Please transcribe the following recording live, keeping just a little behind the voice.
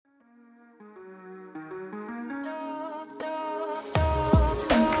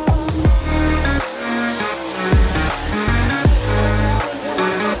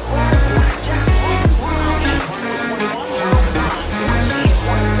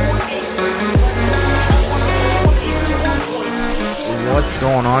What's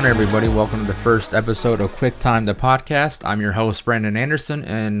going on, everybody? Welcome to the first episode of QuickTime, the podcast. I'm your host, Brandon Anderson,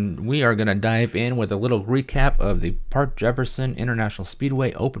 and we are going to dive in with a little recap of the Park Jefferson International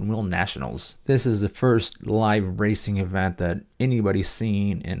Speedway Open Wheel Nationals. This is the first live racing event that anybody's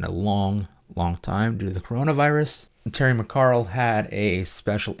seen in a long time due to the coronavirus. Terry McCarl had a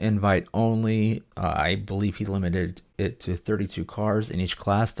special invite only. I believe he limited it to 32 cars in each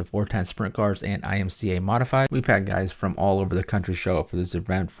class, the 410 sprint cars and IMCA modified. We've had guys from all over the country show up for this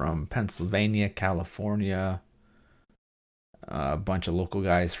event, from Pennsylvania, California, a bunch of local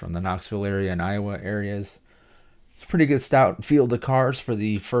guys from the Knoxville area and Iowa areas. It's a pretty good stout field of cars for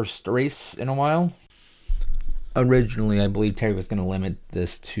the first race in a while. Originally, I believe Terry was going to limit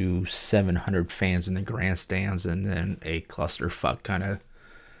this to 700 fans in the grandstands, and then a clusterfuck kind of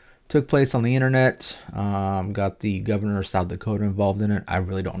took place on the internet. Got the governor of South Dakota involved in it. I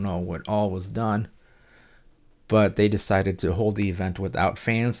really don't know what all was done, but they decided to hold the event without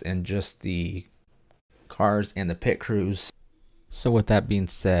fans and just the cars and the pit crews. So with that being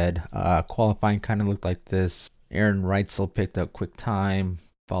said, qualifying kind of looked like this. Aaron Reitzel picked up QuickTime,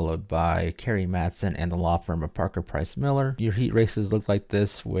 followed by Kerry Matson and the law firm of Parker Price Miller. Your heat races look like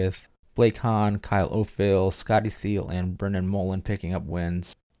this, with Blake Hahn, Kyle O'Phil, Scotty Thiel, and Brennan Mullen picking up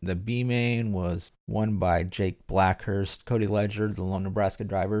wins. The B main was won by Jake Blackhurst. Cody Ledger, the lone Nebraska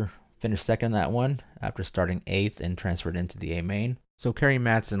driver, finished second in that one after starting 8th and transferred into the A main. So Kerry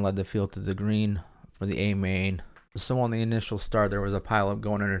Matson led the field to the green for the A main. So on the initial start, there was a pileup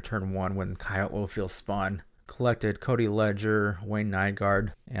going into turn 1 when Kyle O'Phil spun. Collected Cody Ledger, Wayne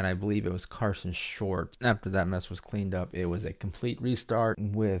Nygaard, and I believe it was Carson Short. After that mess was cleaned up, it was a complete restart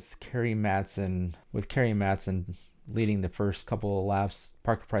with Kerry Matson leading the first couple of laps.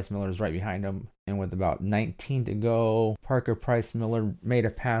 Parker Price Miller is right behind him, and with about 19 to go, Parker Price Miller made a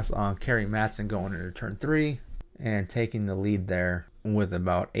pass on Kerry Matson going into turn 3 and taking the lead there. With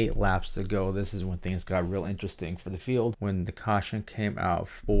about 8 laps to go, this is when things got real interesting for the field, when the caution came out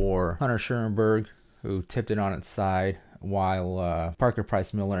for Hunter Schuerenberg, who tipped it on its side while Parker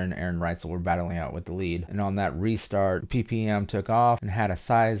Price Miller and Aaron Reitzel were battling out with the lead. And on that restart, PPM took off and had a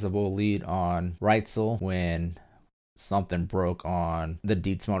sizable lead on Reitzel when something broke on the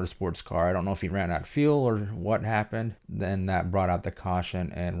Dietz Motorsports car. I don't know if he ran out of fuel or what happened. Then that brought out the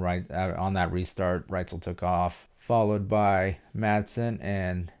caution, and on that restart, Reitzel took off, followed by Madsen.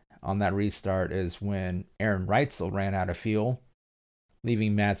 And on that restart is when Aaron Reitzel ran out of fuel,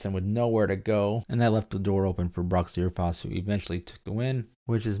 leaving Madsen with nowhere to go, and that left the door open for Brock Zierpas, who eventually took the win,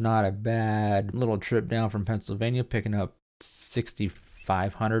 which is not a bad little trip down from Pennsylvania, picking up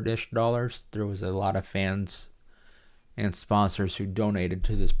 $6,500-ish. There was a lot of fans and sponsors who donated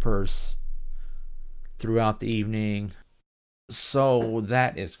to this purse throughout the evening. So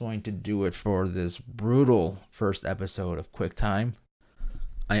that is going to do it for this brutal first episode of QuickTime.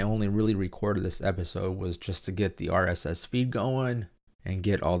 I only really recorded this episode was just to get the RSS feed going and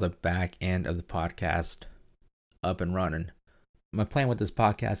get all the back end of the podcast up and running. My plan with this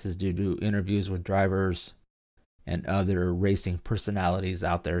podcast is to do interviews with drivers and other racing personalities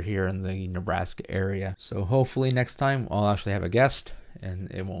out there here in the Nebraska area. So hopefully next time I'll actually have a guest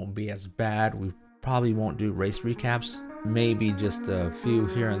and it won't be as bad. We probably won't do race recaps. Maybe just a few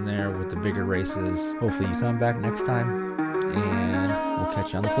here and there with the bigger races. Hopefully you come back next time, and we'll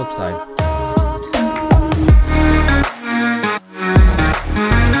catch you on the flip side.